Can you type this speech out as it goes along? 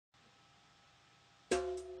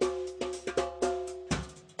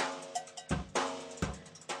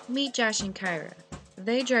Meet Josh and Kyra.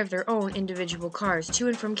 They drive their own individual cars to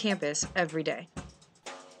and from campus every day.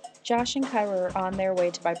 Josh and Kyra are on their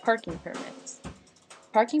way to buy parking permits.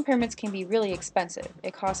 Parking permits can be really expensive.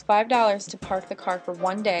 It costs $5 to park the car for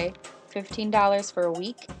one day, $15 for a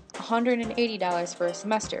week, $180 for a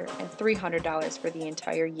semester, and $300 for the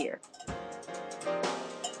entire year.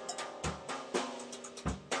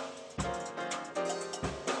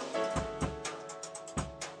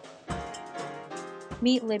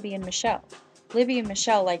 Meet Libbie and Michele. Libbie and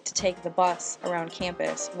Michele like to take the bus around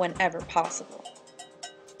campus whenever possible.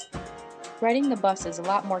 Riding the bus is a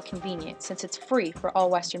lot more convenient since it's free for all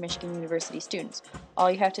Western Michigan University students. All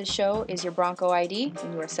you have to show is your Bronco ID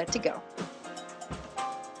and you are set to go.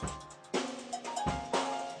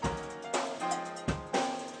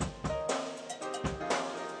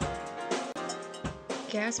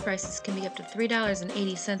 Gas prices can be up to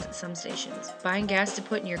 $3.80 at some stations. Buying gas to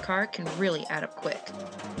put in your car can really add up quick.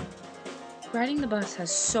 Riding the bus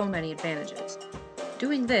has so many advantages.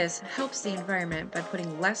 Doing this helps the environment by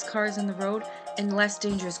putting less cars on the road and less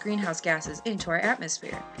dangerous greenhouse gases into our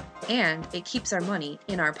atmosphere. And it keeps our money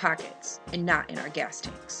in our pockets and not in our gas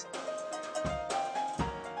tanks.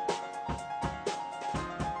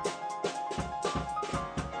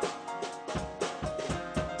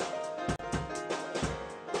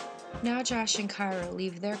 Now Josh and Kyra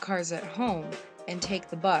leave their cars at home and take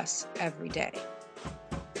the bus every day.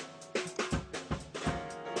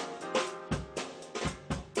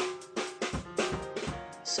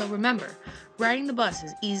 So remember, riding the bus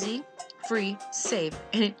is easy, free, safe,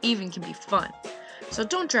 and it even can be fun. So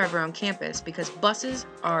don't drive around campus because buses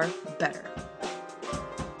are better.